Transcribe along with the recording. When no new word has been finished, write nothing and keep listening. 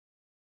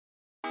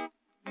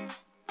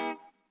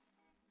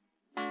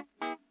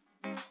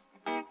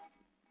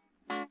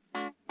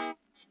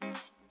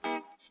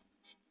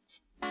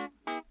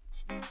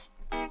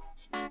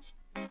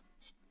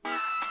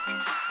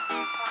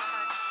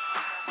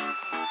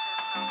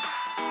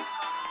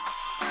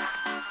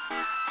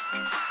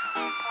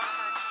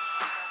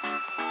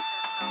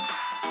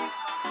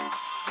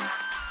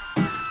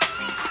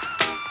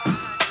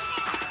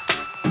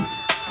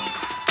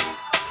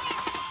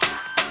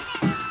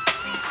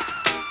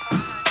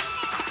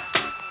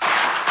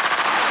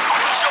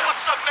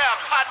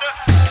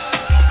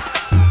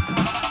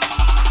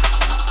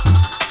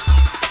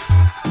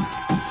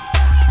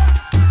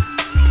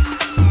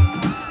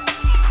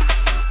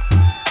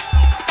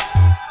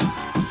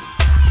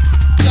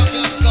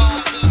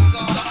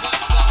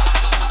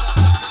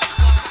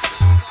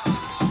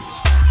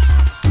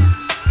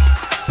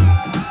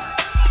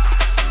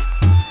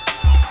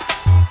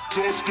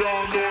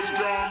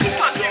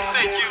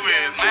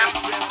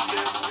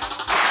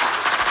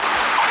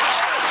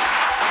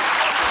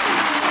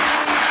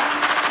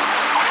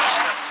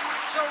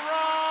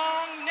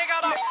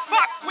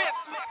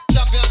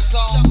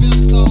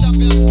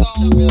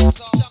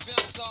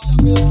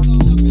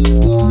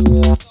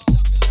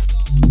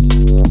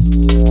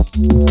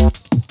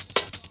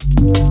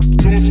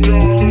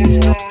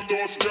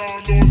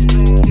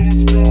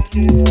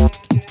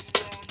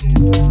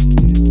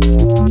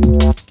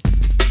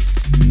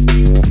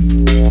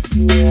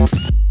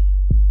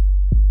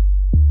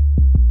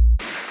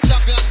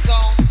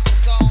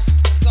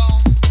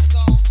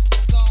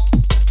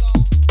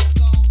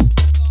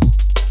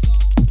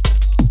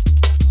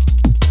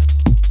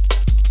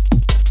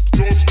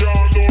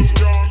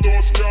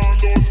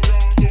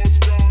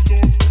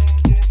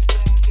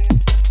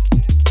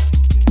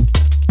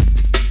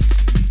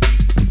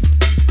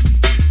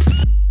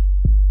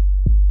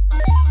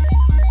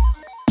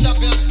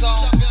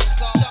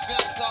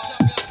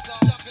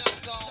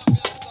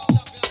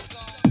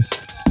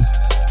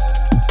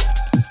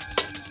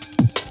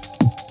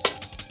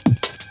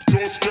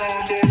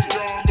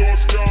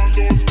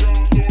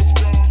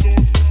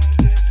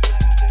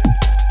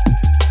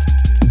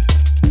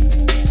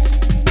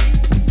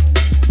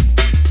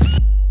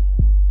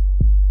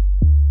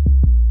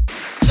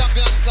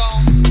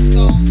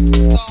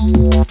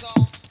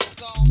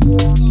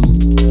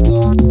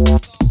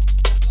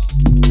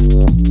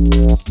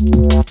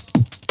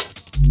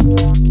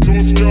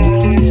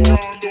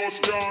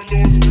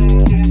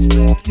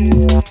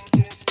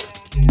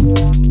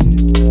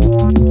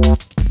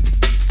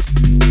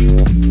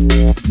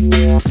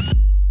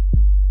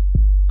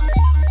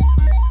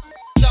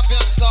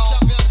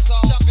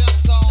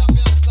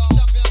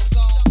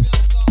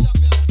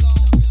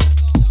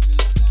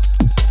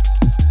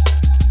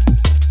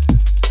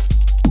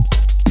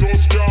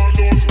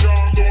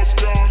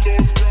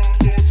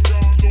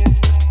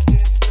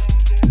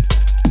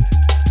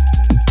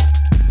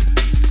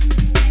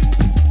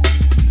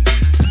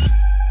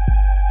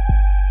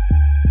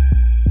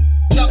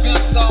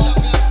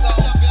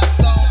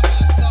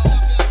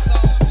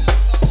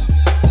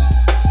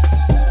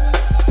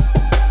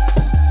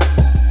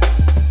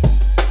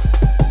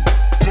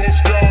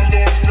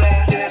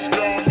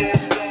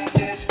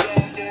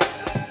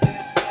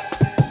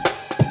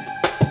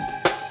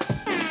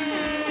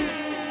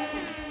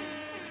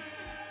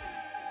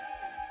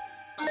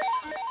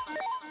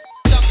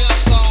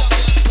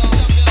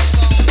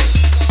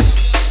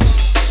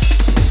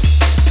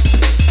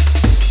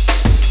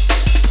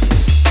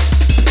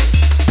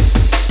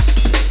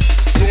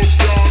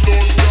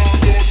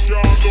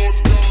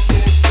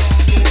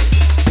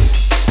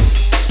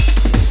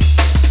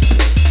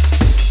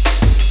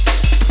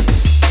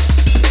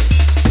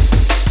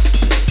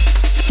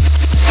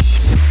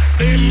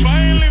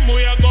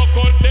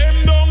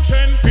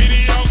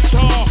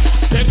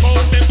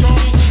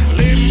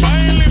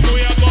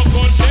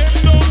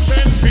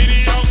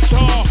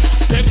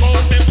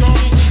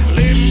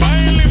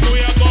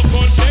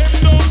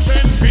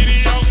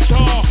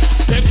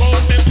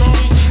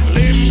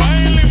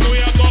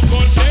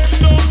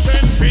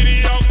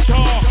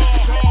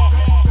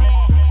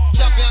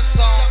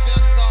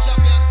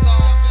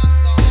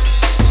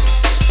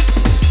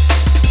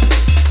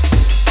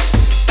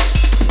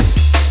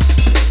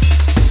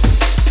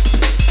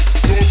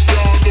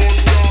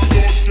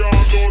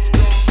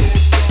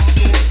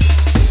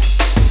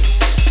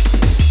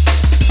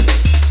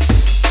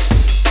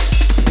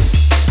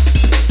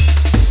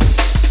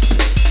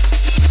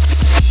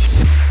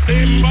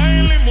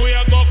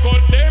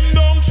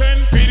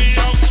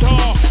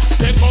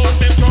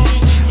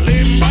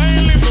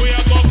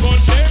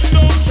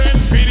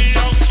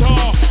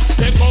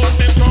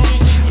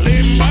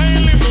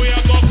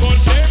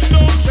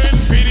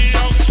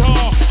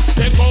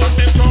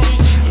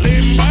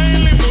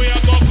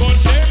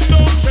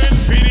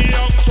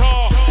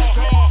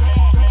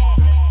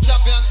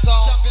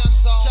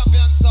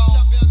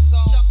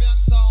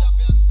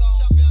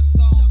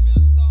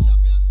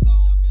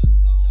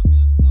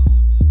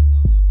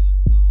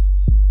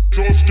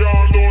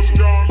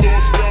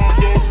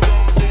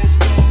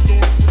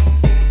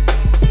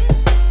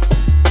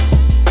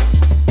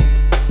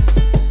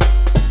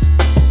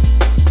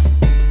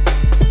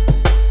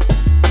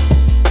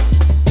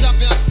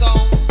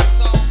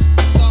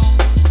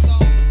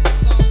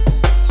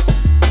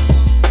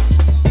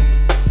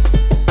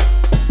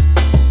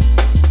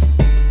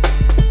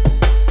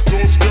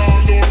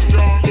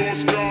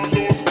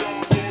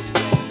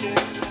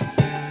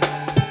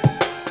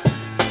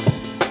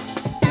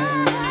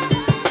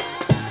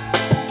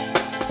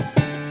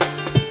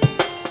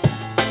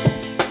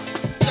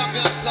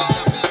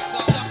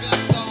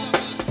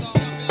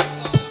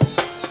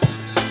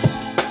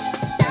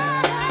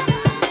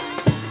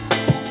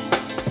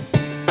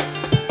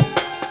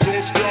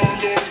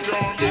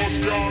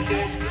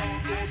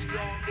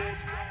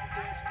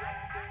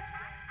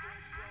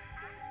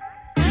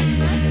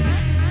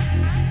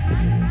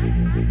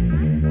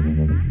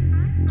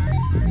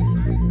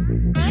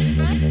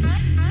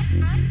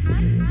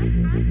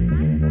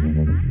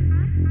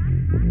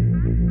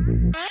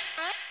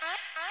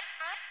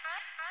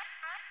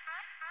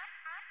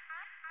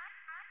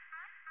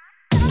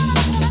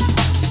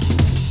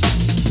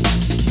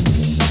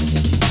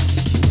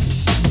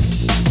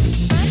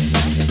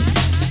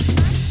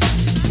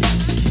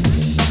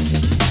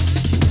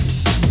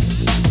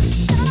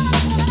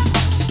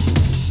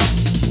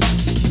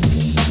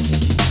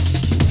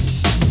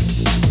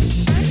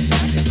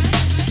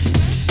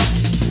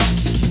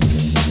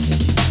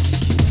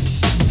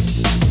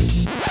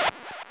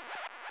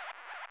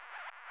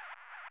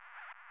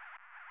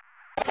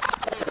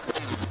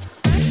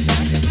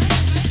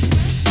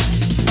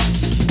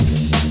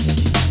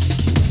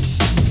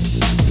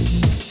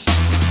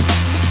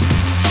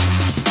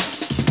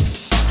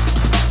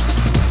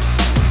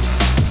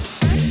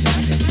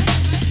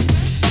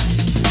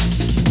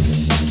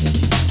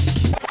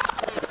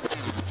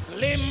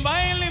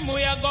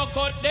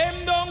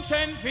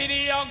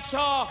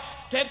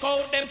Take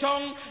out them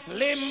tongue,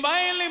 limb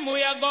by limb,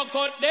 we a go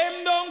cut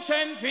them down,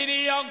 send for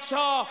the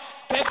oxa.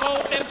 Take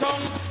out them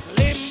tongue,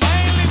 limb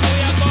by limb, we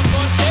a go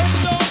cut them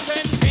down,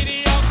 send for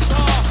the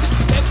oxa.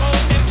 Take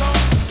out them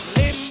tongue,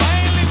 limb by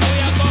limb, we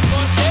a go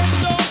cut them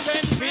down,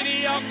 send for the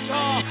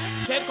oxa.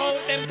 Take out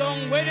them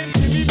tongue, when them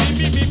see me,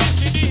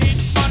 see the hit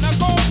man a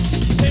come.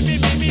 See me,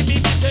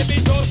 say me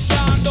just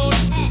stand down.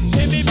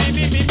 See me, see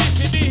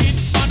the hit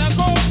man a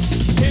come.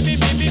 See me,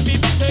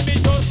 say me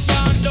just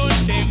stand down.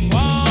 Them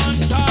one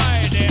time.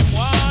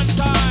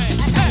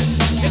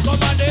 They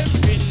come and them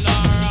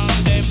funeral,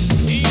 them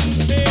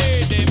things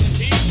say,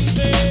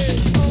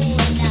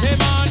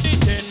 them on the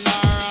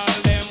general,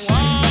 them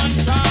one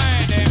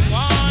time.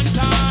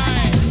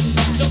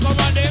 They come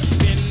and them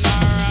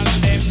funeral,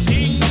 them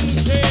things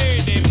say,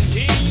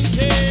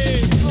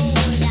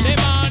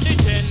 them on the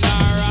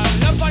general.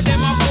 Love for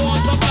them a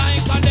pose up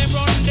like a them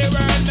run the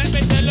world. Let me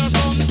tell you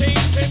something,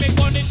 say me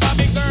gun it for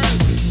me girl.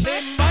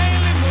 Them by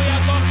them we a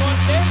go cut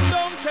them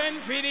down,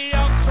 send for the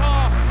oxa.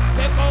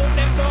 Take out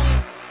them tongue.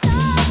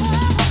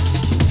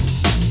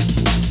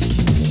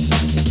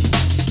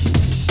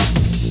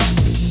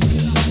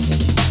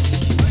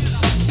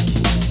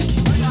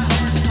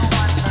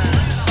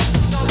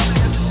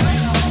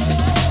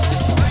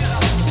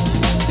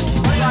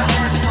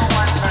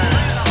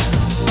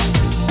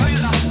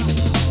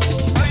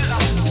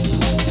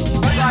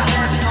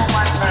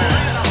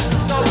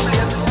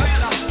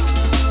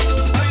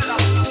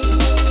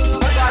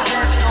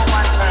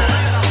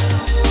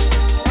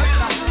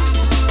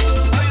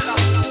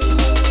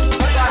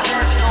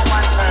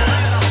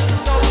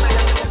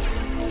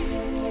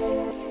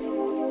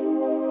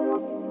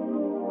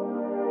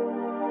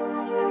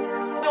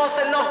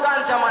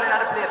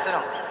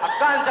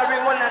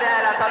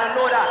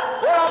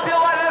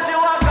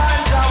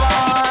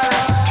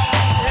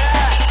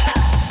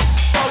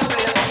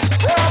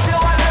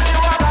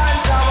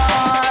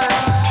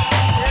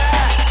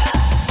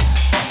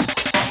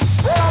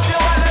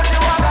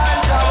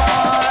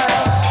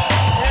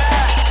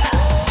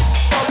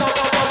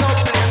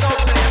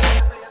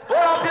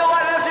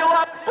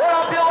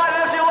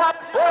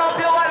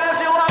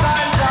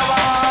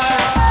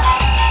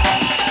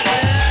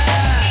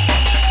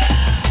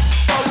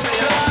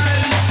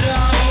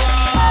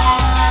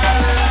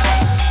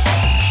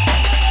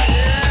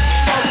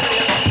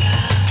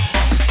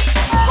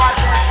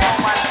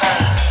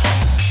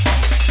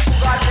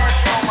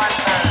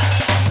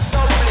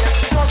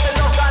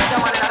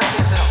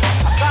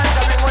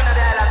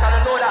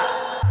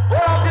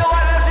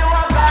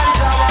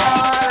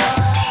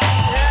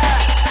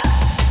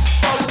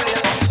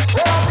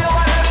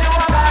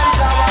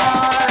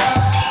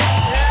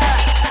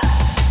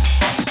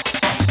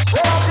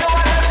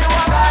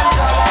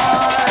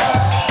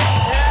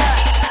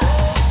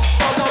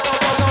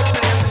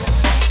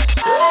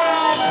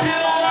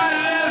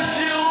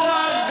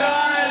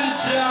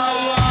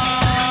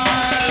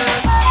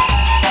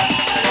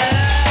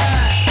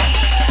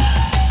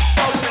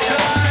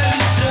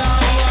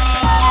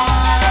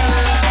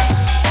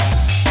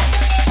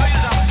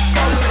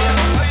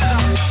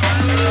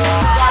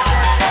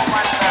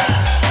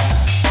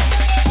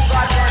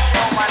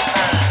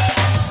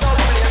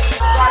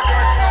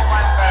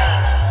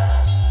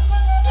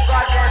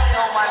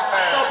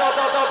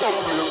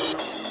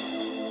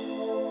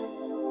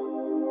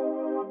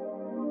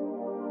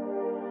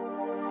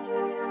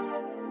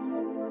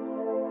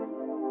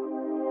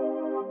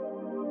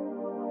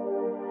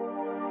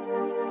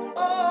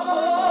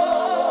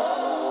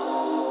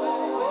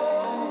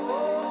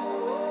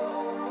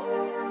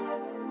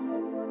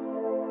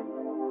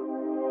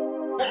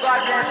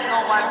 God bless no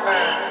man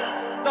first.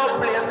 Don't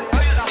play.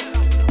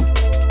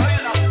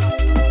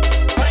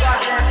 God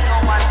bless no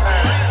man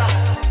first.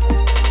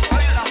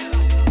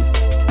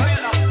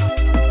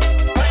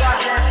 God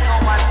bless no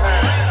man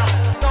first.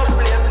 Don't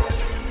play.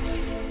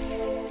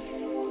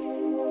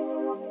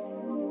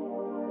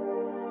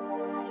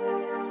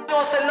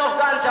 Don't say no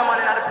ganja man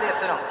in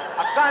you know.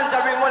 A ganja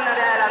bring one of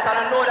the islands, and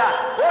I know that.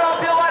 Hold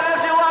up your one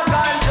if you want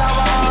ganja,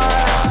 man.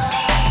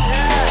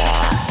 Yeah.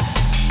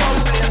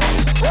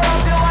 Hold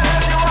up your one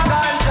if you want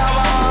ganja,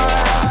 man.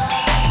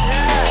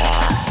 Yeah.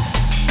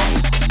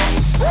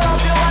 Hold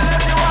up your one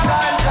if you want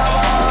ganja,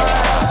 man.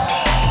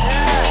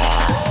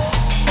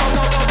 Yeah. No,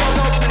 no, no, no,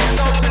 no, please,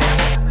 no,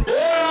 please.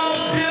 Hold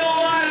up your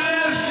one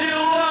if you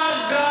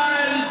want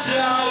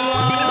ganja,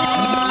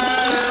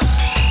 man.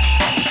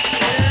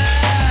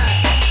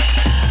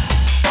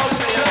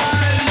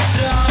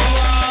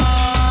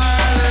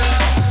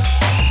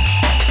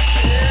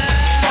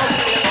 Yeah.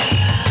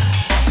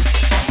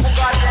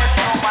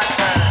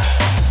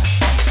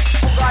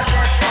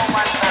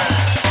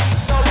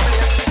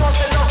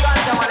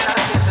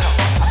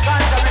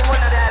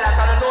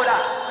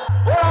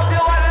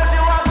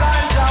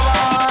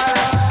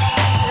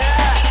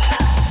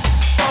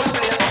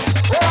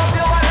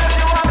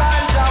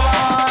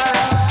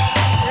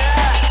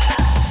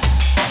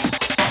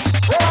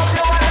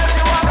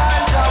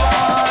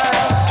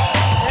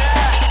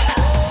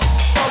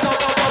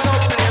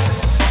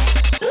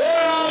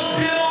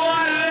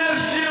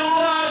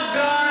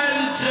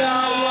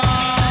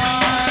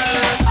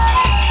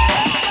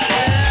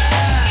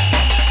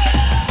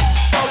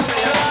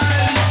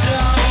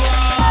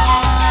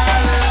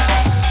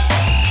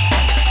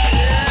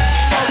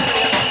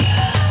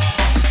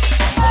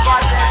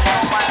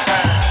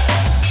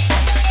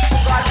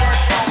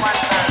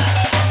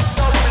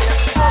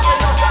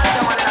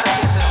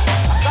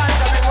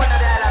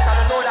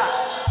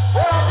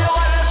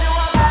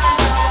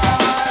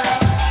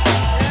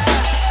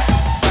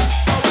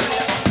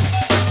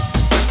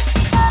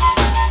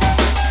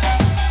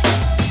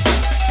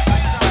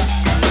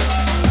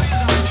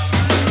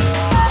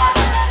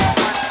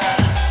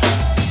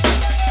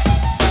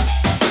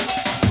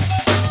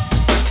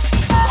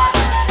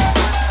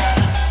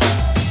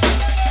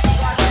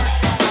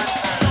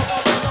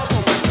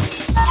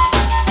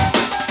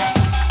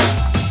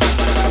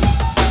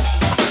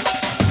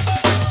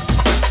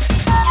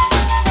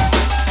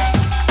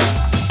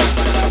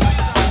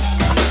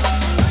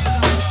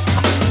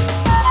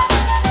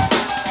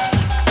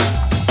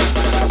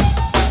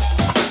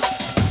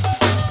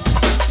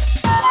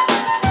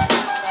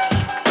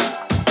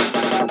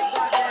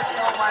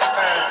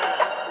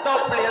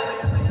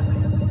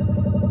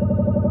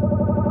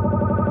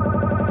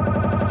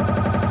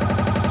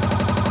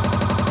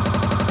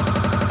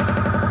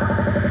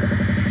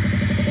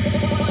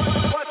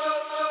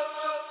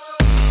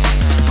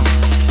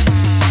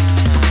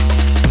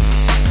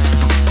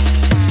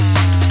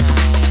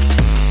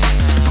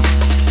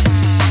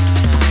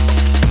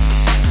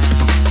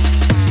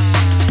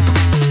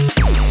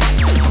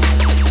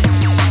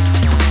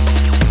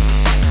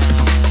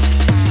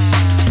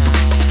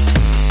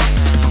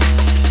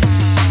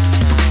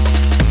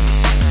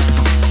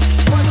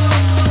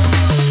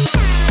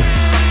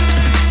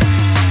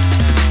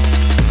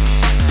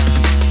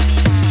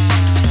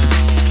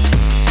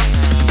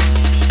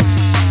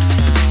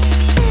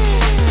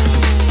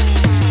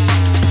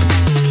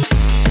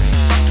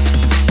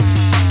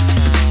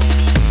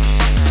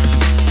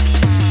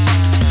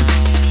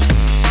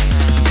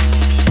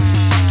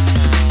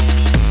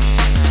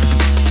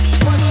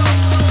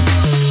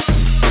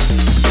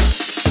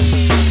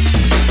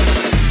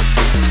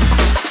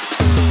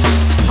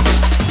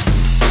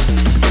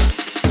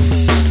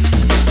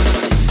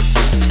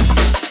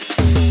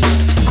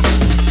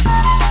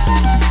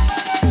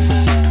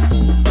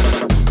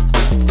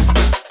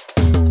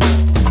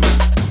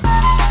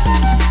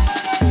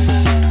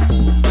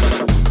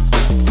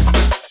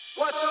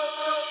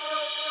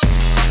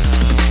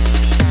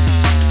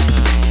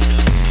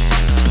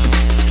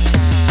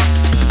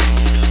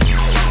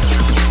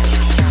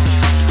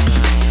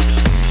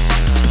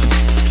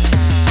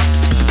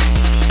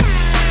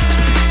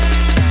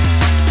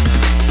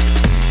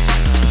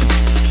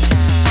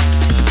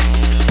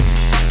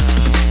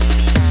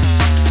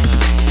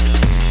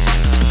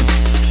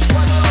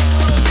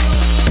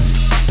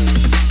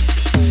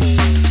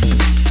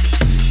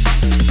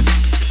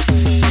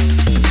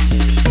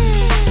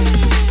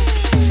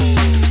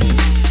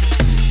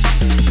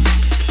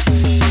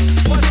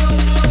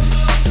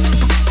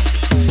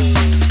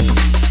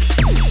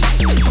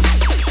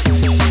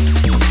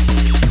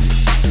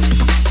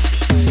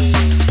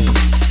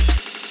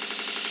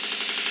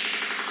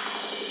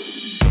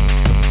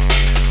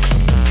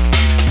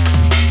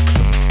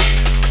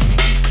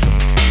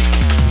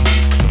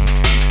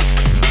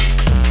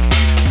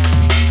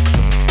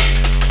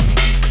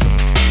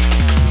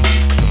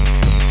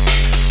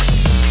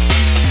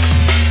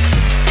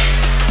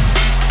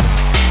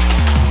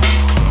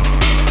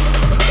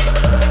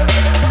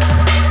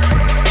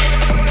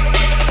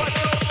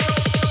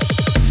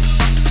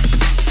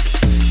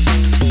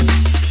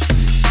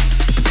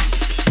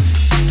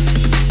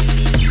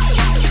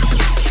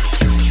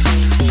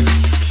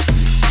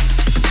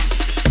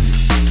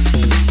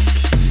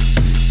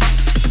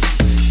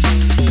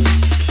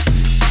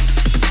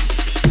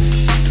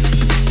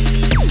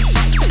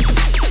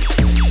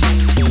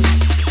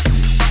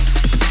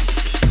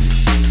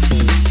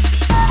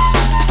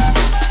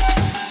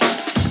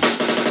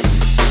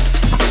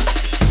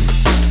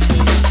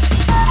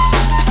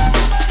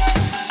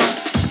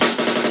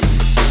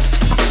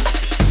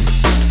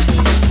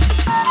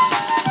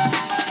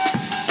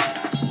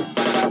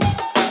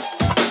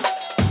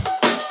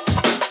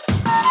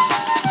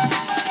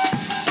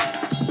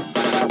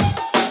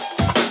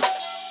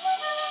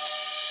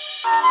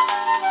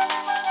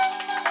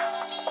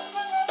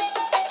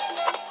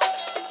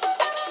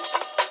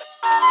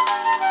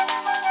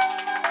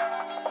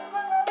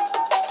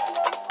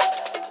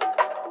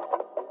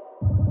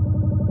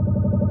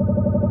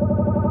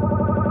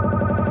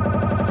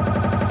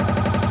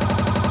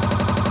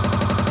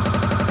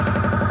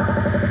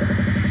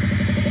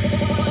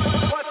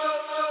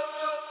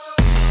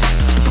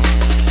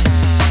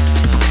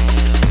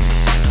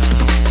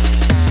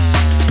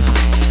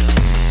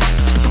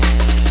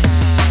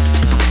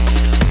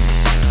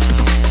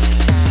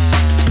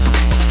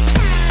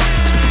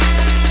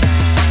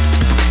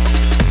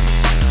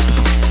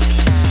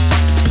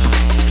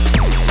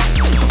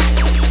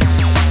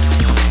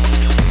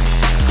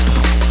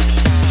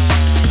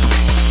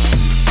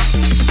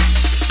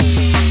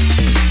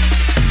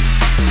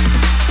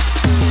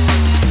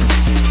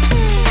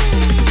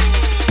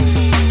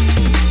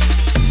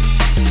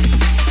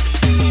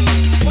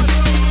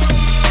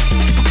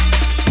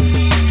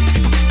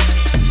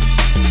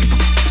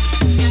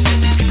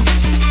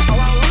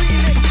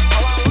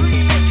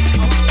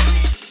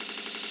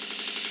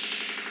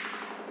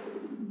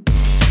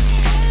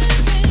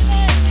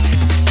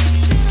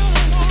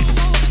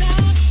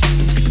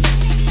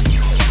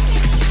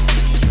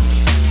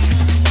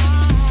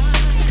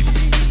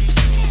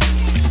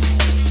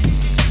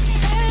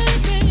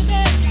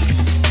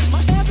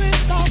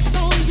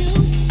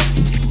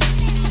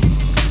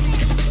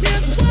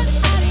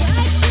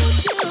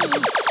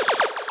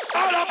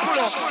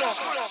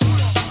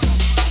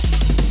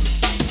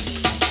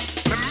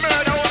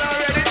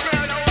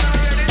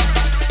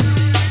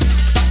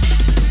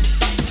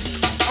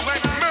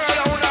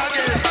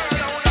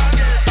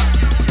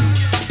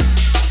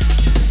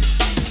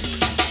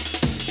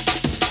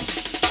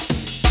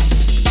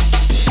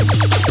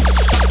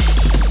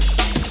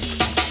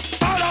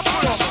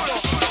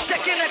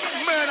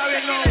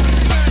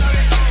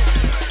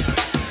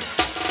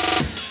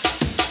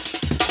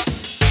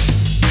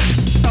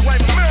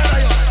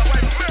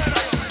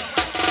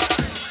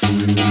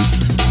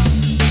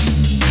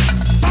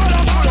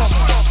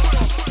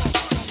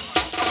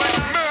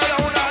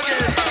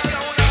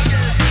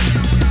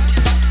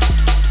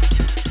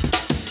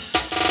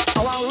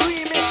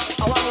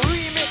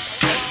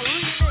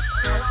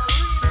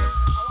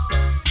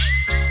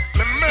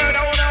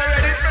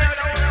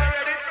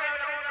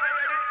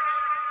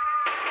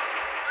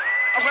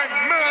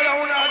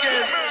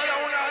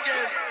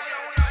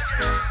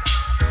 Me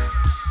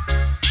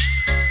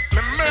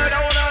murder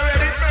one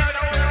already.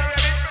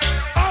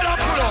 All up,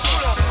 pull up.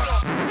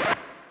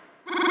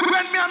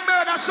 When me a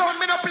murder sound,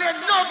 me no play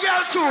no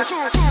girl too.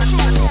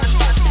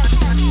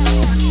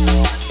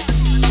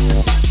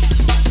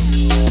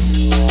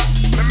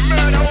 Me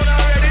murder one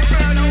already.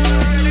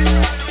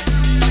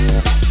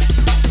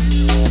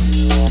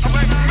 I'm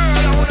like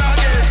murder one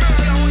again.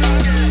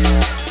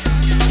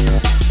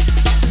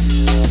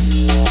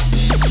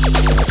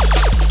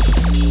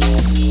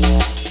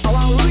 I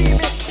want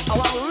remix.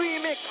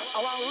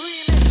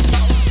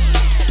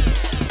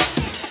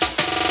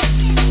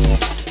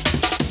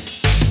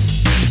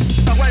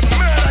 I'm like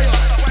murder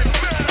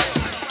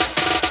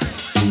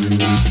you.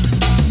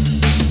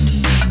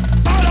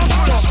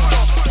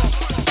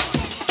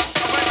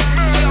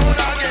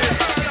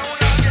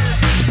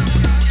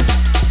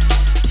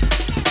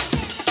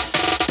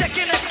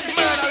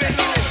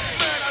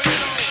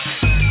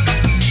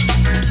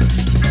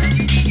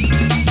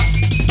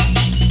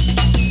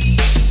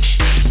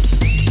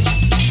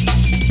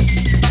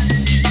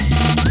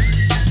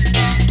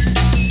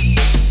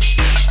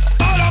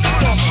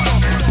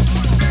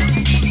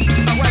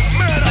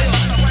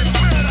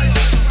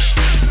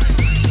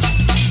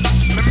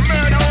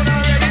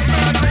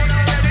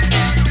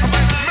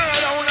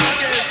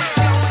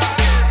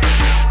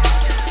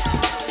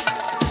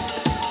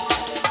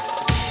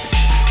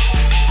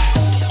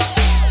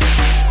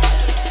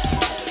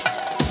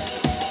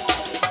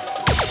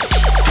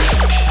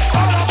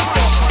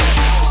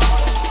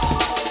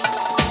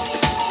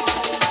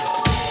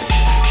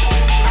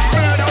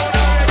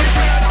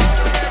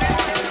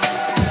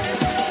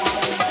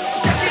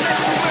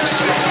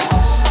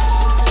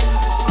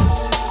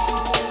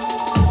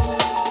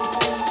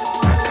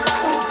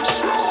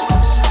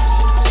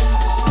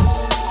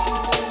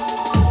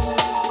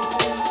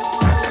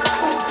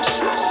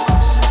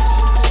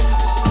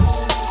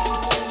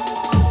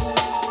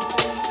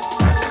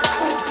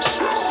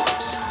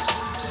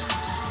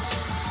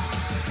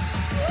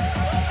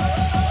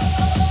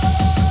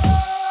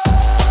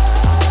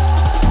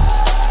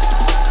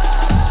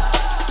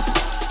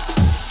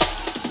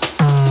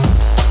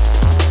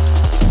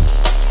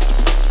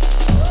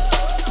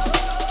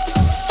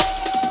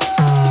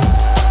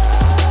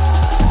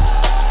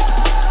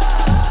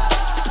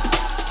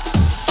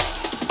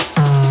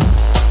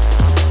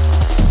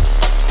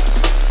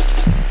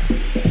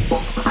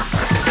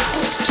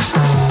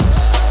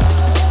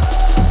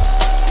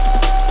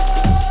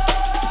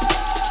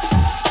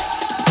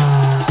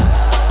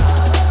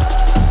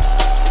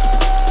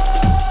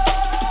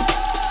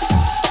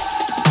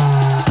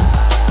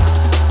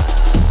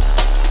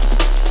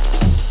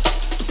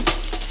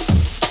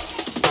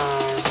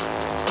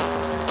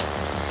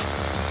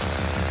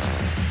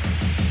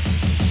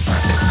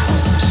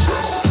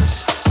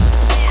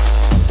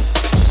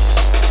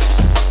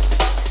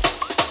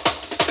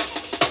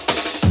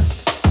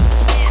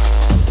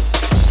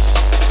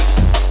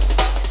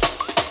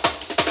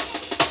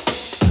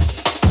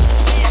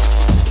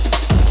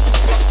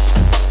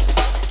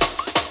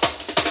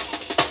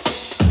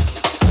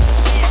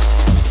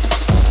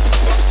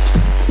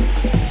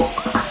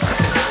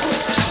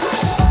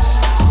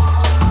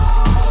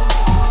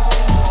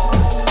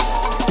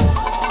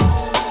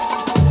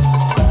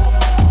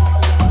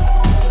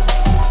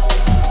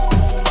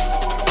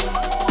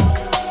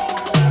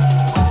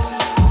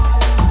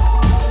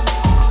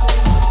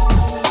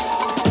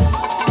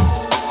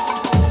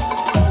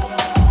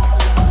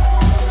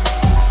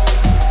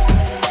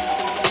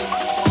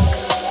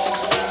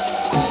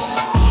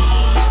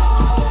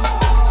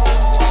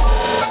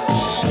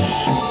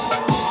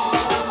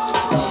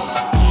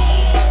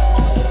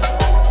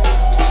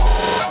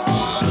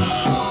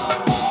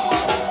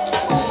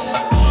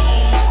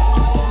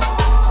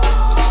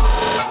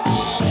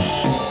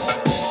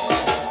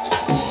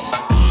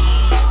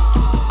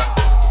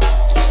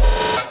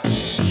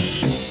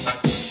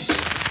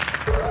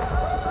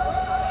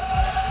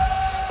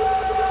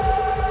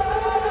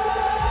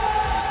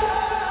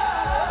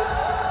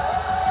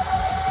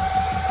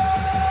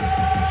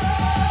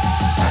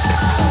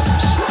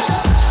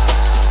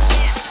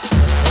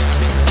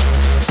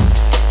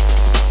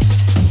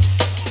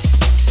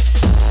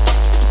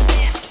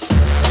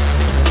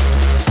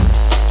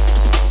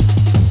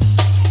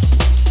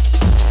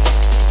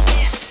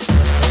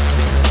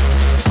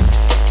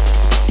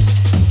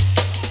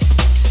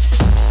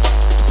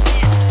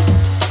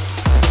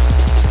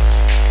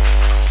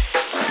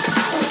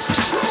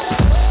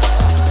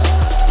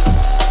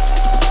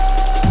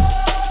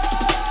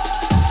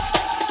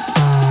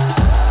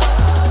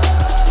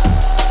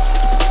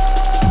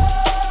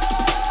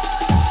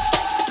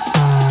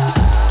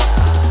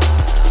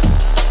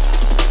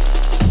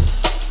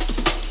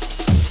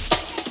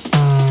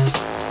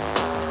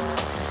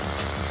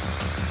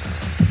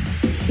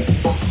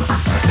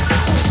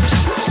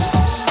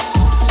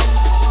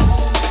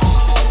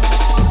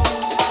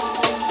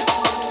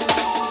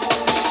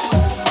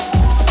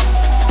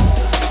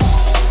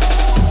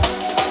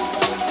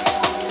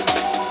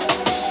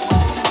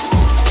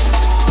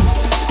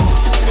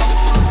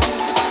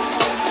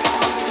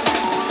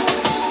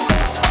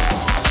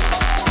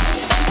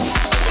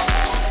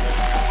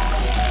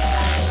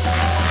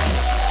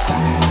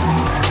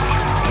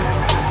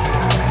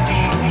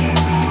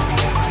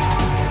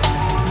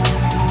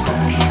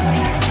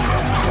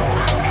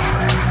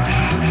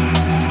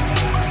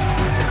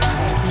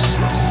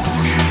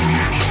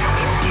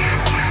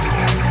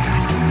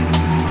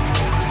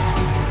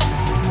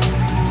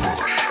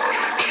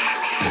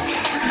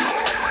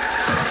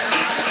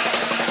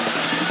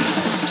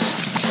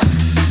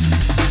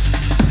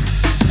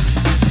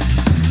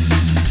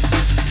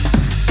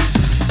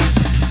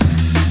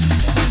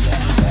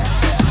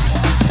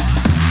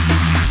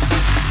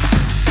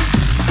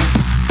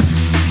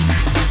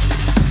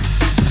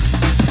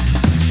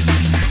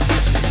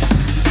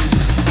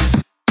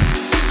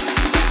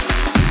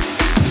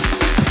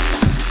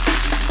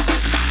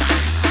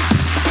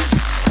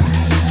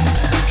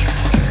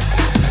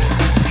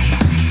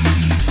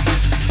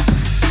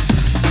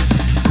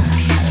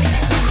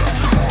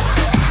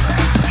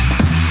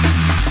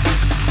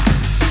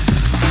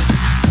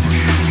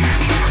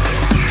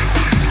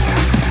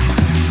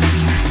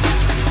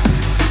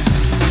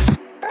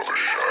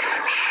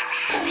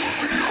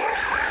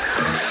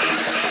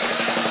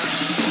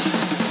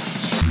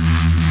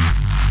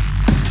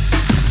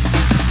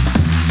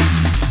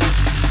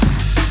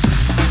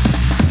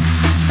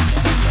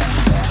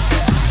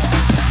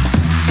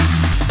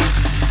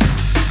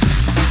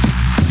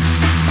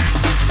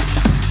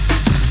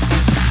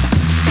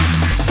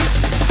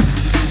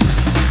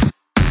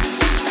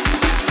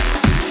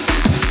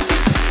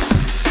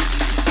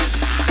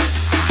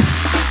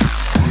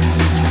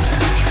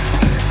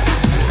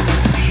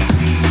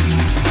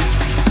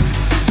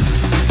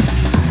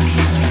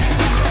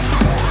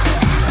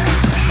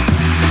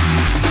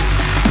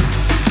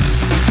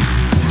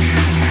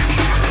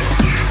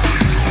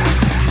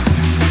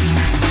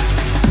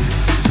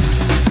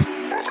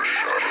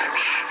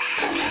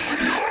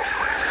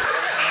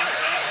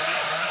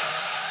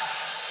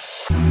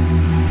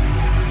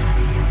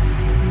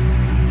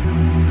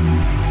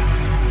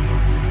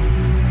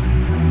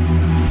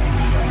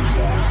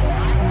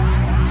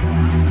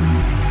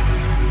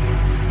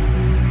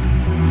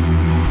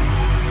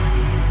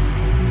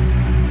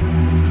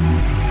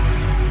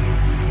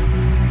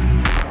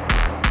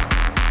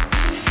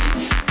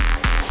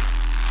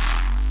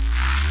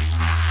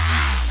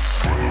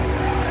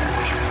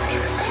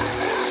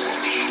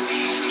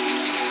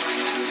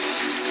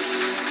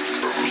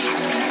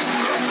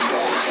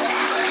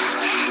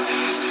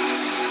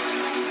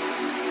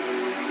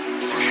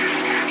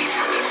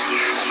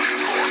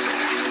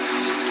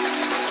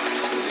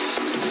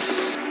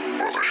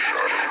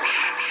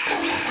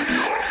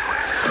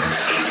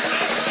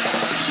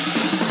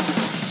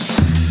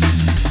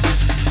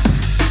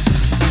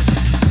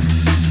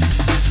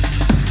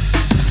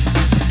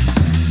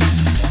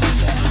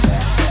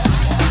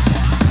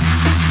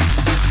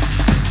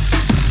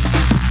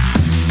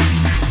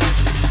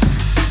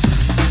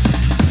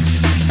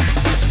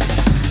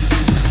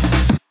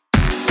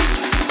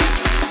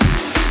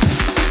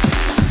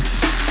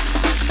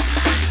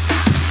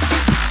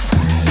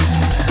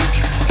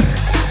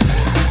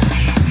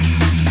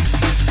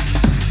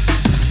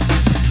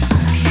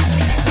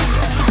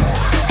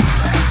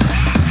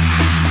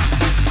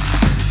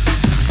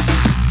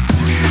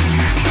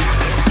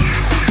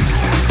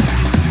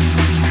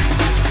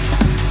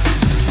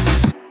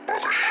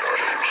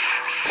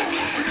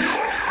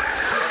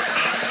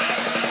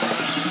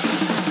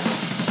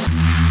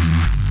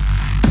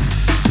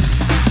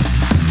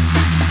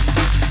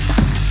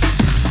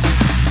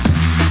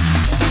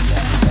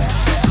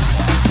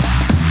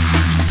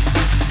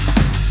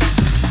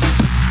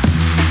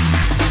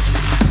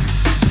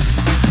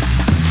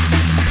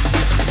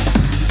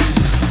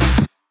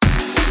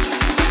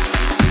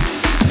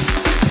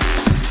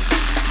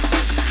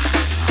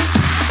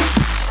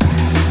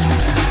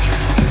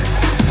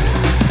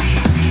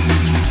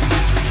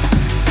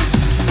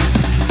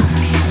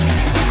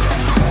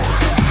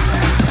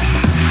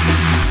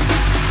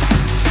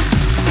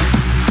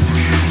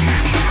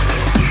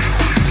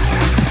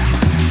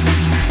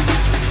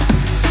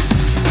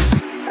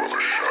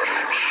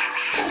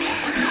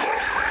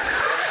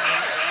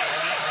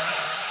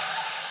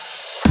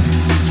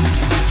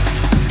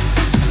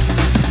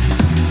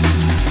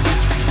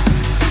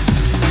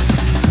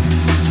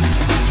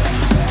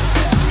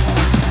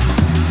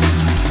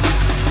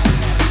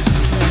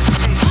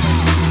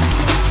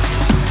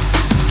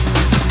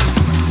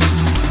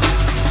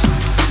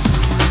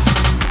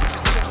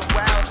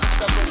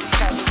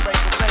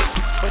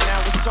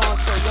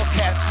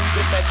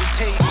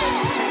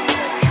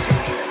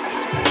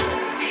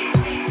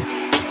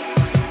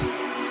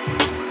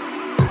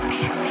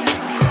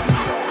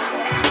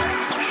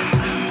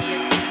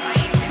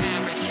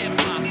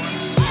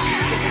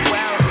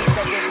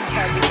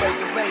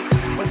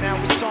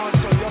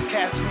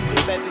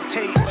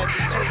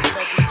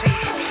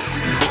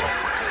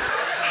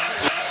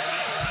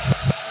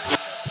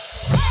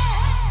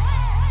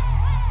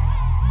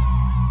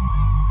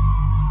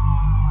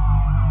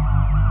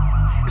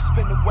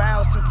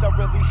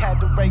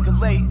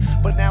 Regulate,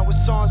 but now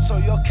it's on, so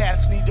your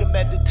cats need to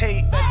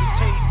meditate,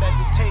 meditate,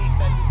 meditate,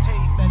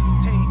 meditate,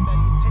 meditate,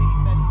 meditate,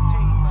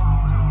 meditate,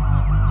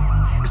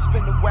 meditate. It's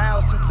been a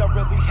while since I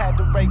really had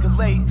to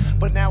regulate,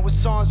 but now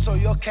it's on, so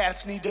your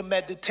cats need to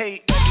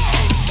meditate,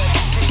 meditate,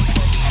 meditate.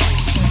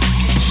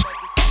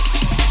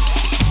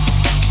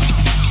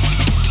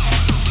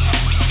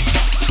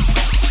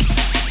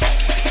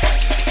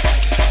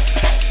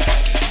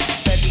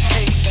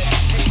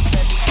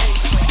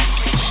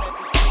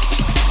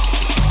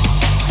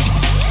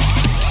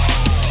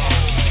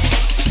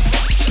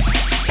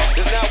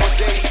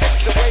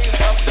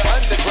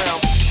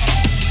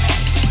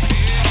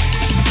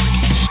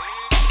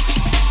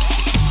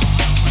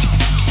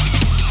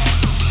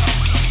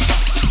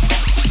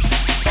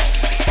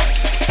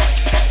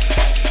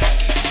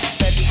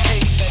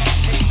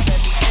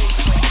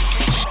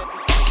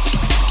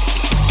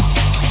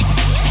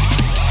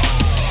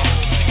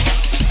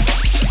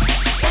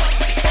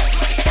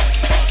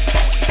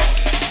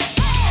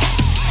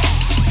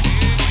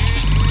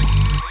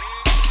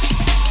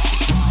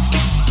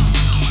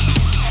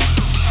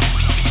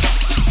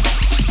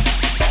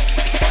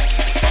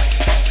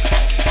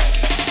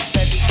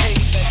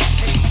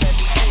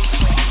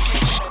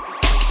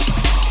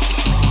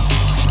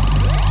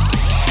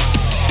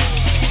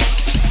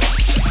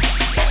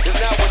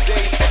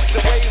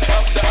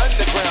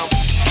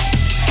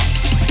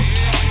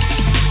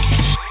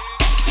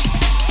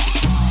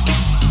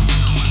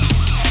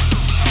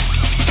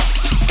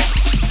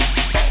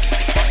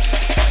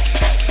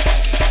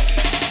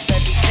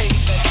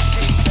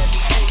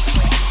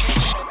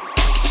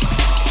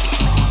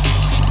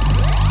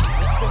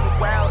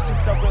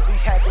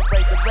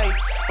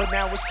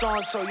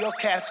 On, so your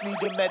cats need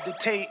to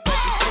meditate,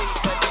 meditate,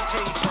 meditate,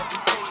 meditate,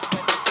 meditate.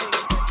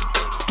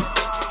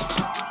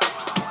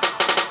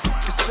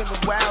 It's been a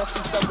while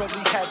since I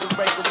really had to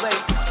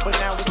regulate, but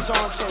now it's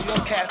on, so your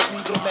cats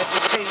need to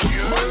meditate.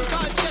 One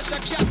called Cheshire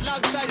Cat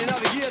alongside the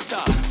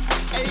navigator.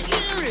 Hey,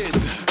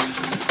 Aries,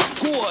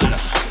 Cool,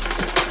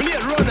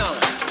 Bladerunner,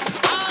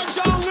 all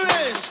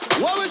junglers,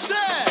 what we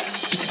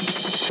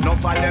say?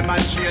 Enough of them a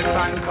chase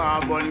and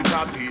carbon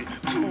copy.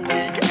 2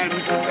 week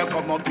MCs say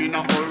come up in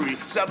a hurry.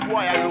 Say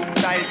boy I look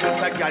tight,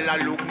 say girl I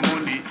look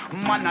money.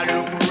 Man I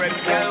look red,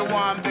 girl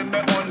want be me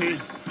honey.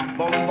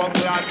 Bumbo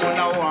clock when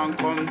I want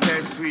come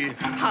test we.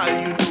 All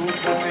you do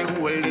pussy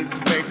hole is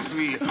vex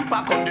we.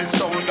 Pack up the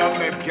sound and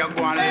make you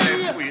go and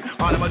left we.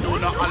 All of do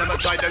now, all of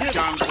try they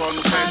can't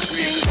come test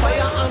we.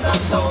 Fire under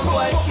sound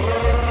boy till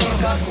they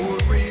think a cool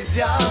breeze,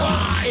 yeah.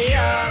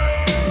 Yeah.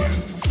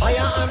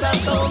 Fire under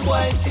sound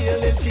boy till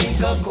they think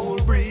a cool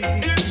breeze.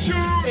 It's true,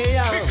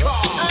 yeah.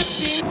 I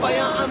sing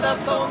fire under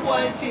sound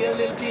boy till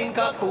they think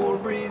a cool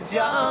breeze,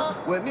 yeah.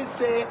 When me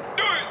say,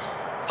 do it.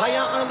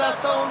 Fire under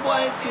sound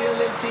boy till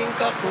they think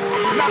a cool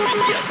breeze. Let me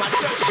get a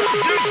Cheshire.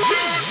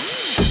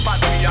 But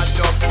we a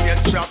dub, we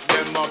chop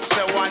them up.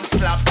 Say one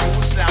slap,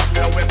 two slap,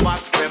 now we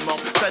box them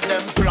up. Say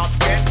them flop,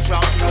 get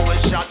dropped, now we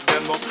shot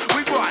them up.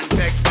 We go and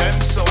take them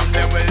sound,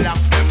 then we lock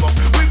them up.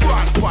 We go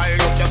and fire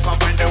up the cup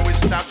and then we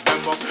stack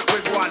them up. We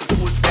go and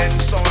put them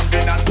sound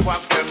in and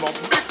pack them up.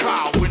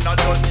 Because we not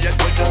done yet,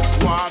 we just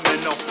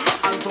warming up.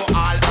 And to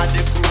all of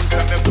the crews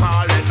and me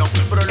calling up.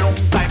 But a long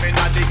time in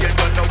the game,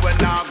 don't know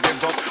when I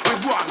give up. We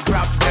go and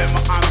grab them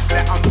arms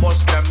there and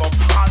bust them up.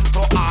 And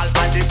to all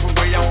of the crew,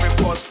 we have to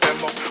bust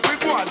them up. We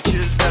go and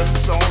kill them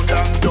sound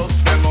and dust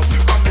them up.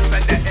 Come and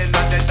say the end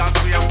of the dance,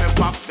 we have to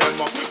pop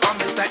them up. Come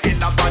and say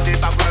in a body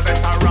bag, we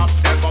better wrap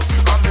them up.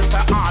 Come and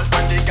say all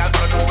of the girls,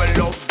 we know we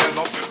love them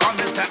up. Come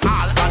and say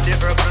all of the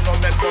herb, we know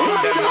we burn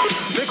them up.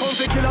 They come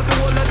to kill out the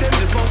whole of them,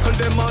 dismantle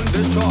them and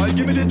destroy.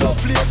 Give me the top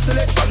plate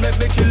selection, make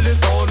me kill this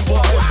sound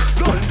boy.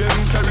 Gun them,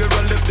 carry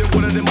and left the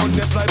whole of them on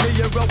the fly. Me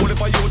hear a whole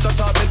if I use a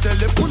top, me tell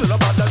them put it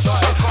up at the try.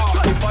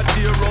 Try for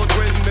tear out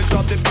when me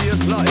drop the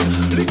baseline.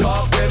 Lick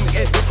off them,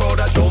 hit the crowd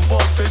and jump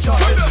up the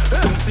child.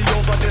 MC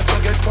over there so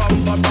get cramp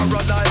and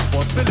paralyzed.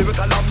 Bust me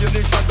lyrical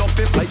ammunition up,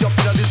 they fly up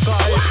in the sky.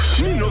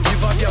 Me no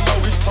give a damn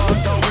which part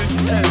or which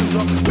ends.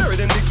 Bury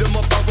them, dig them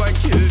up and go and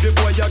kill the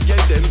boy you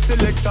get them.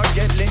 Select or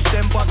get lynch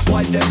them, but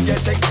why them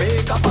get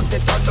expect a box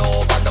it turn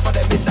over, enough of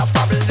them in the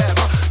problem.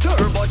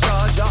 Turbo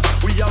charger,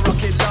 we a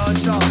rocket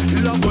launcher.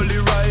 Hill a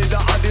bully rider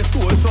and the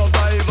soul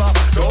survivor.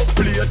 Don't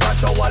play a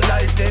shower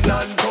lightning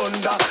and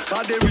thunder.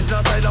 Cause there is no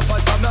sign of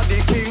us, I'm not the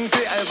king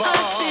forever. I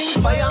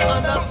sing fire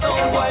under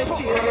sound boy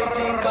till they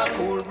think a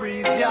cool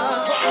breeze,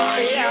 yeah.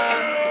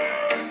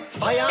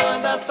 Fire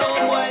under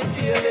sound boy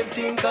till they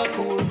think a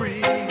cool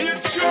breeze.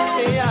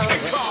 Yeah.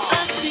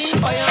 I sing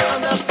fire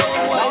under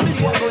sound boy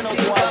till they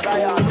think a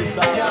cool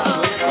breeze, yeah.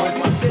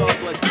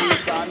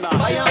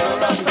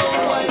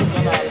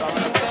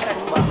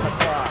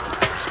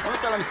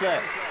 say,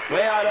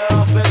 we are the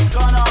roughest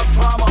gun up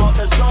from out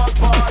the south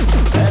part.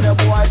 And the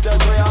boy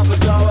test we have to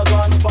draw a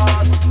gun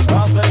fast.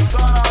 Roughest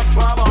gun up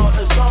from out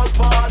the south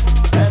part.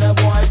 And the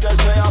boy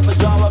test we have to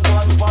draw a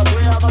gun fast.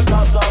 We have a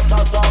toss out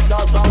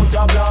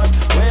your blood.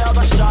 We have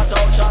a shot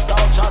out your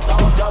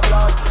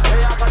blood.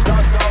 We have a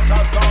toss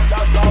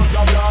out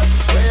your blood.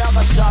 We have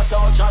a shot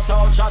out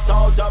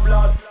your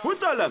blood. Who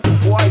tell them?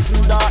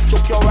 Poison dart,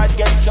 choke your head,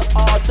 get your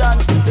heart and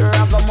the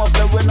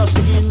ragamuffin with no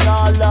skin,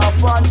 all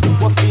laugh on.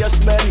 We face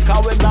men,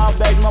 cause we not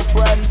beg my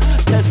friend.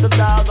 Test the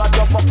dog, I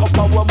drop a cup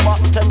of we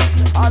mock 10.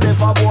 And if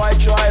a boy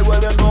try,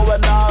 well you know we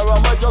not run.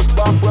 We just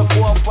back with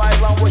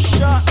 4-5 and we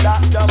shot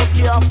that down. We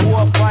care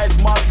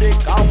 4-5 Matic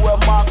and we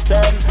mark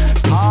 10.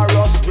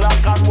 Taurus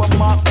black and we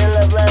mark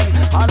 11.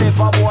 And if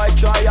a boy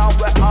try and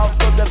we have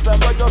to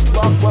defend, we just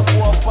back with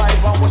 4-5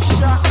 and we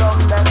shot down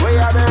them. We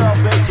are the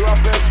roughest.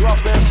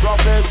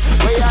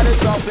 We are the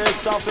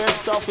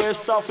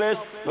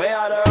toughest. We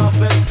are the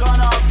roughest gun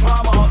out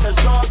from out the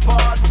south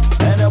part.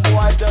 And the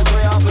boy test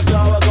we have to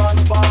draw a gun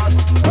fast.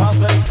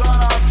 Roughest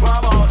gun out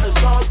from out the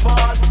south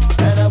part.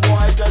 And the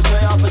boy test we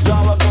have to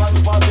draw a gun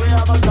fast. We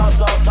have a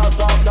toss out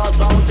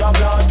your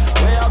blood.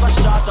 We have a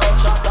shot out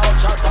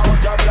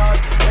your blood.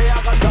 We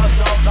have a toss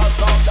out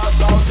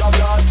your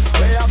blood.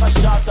 We have a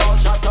shot out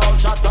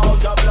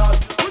your blood.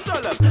 Who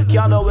tell them?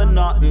 Can't do with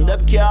nothing,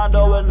 them can't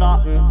do with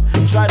nothing.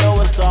 Try to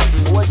with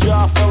something, we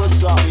draw for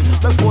something.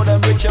 Before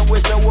them rich and we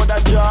say what a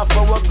draw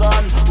for a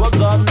gun. We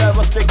gun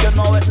never stick, you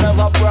know it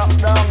never broke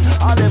down.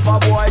 And if a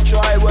boy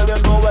try, well you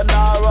know we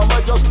not run.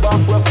 We just back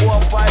with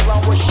 4-5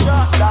 and we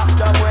shot that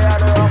down. We are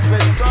the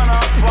roughest gun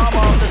up from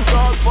out the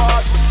south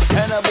part.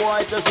 And the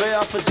boy just we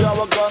have to draw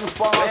a gun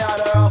fast. We are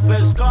the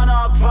roughest gun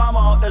up from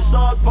out the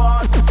south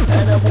part.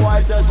 And the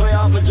boy just we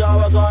have to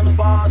draw a gun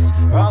fast.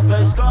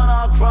 Roughest gun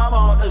up from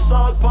out the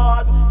south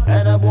part.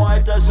 And the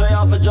boy just we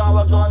have to draw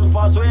a gun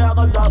fast. We have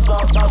a toss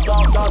out your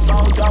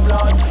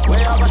blood. We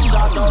have a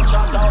shot out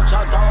your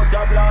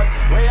blood.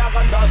 We have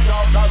a toss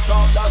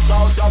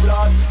out your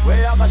blood. We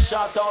have a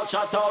shot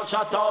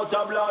out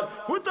your blood.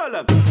 Who tell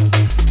them?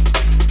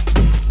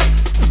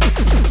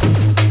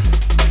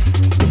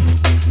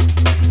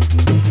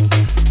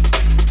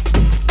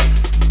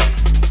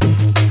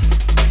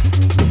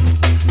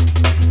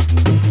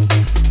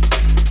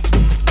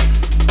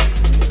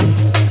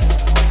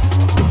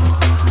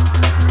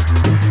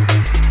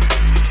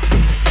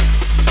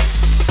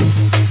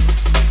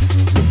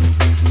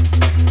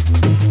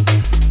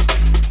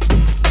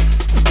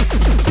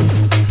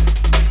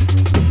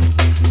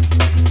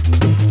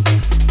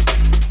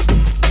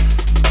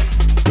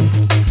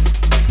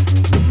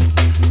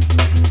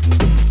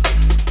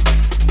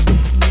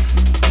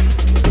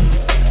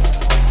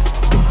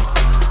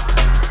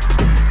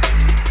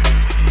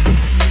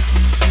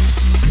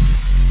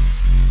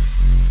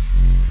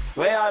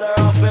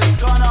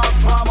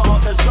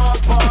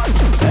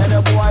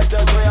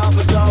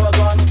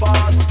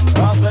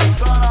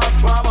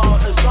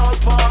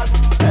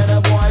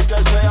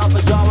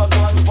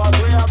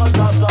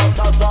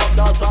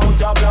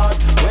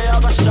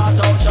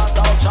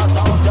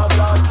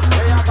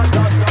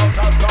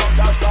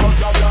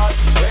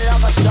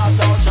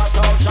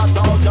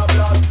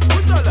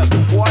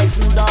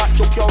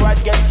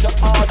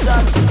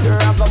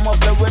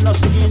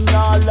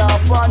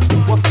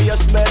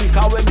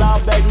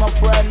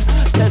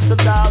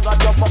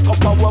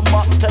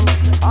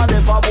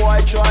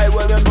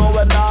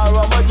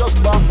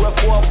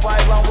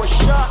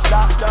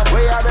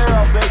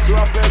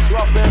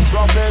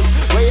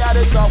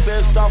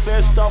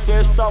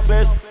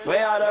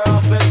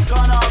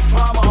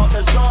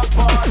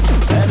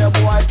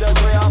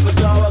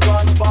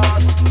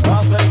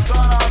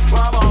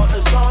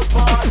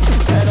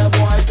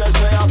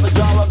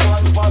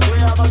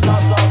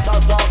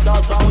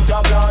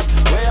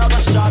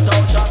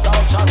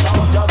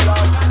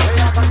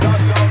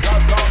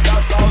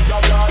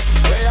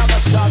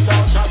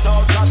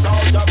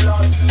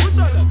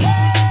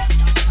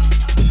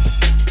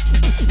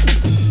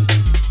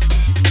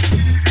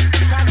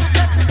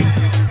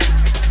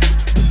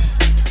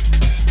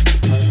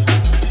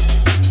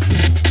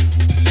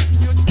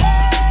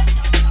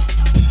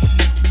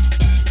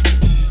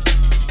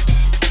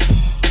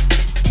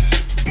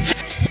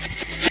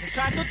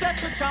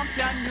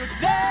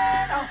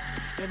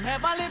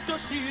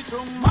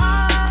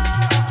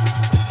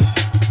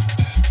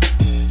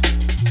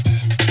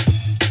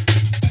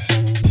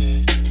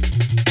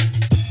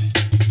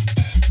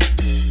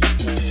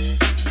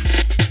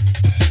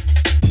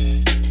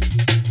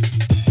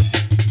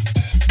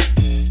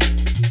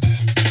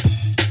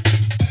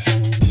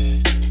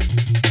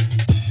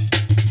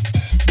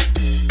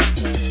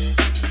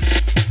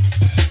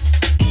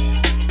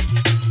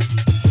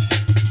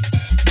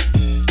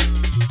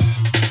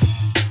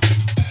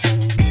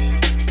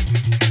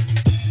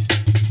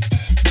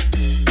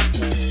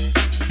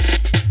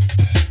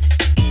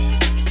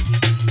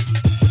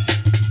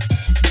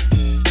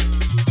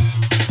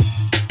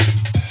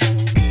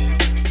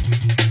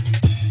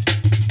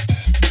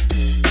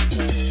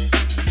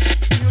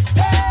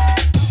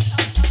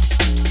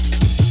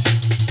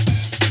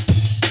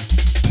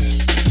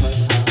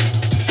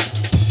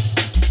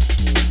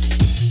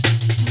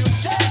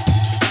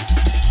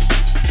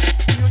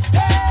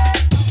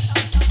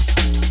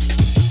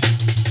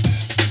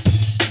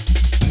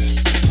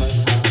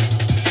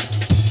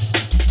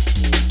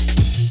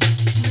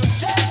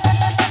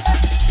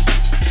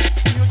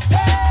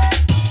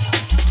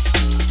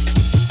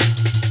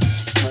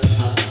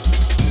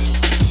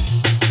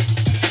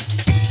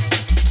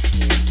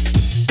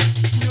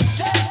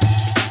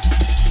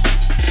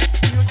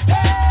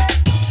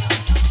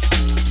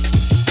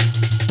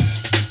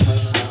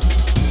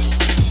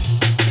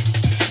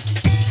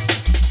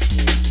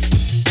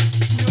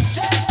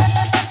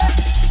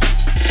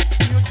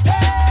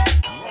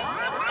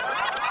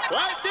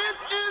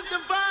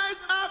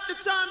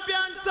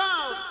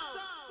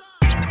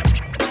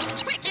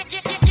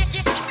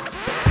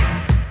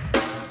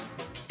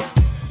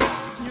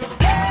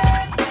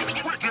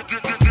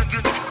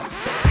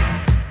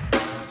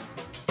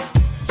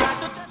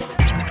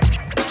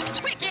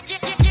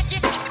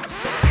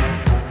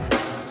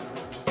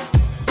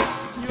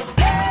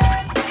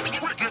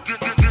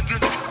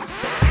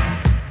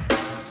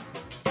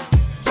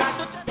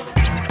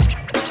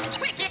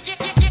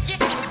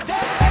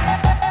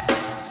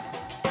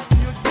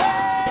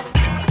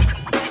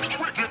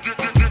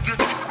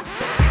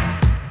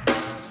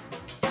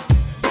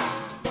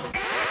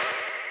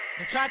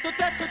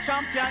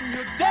 champion,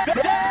 you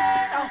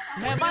dead.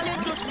 Never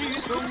live to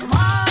see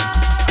tomorrow.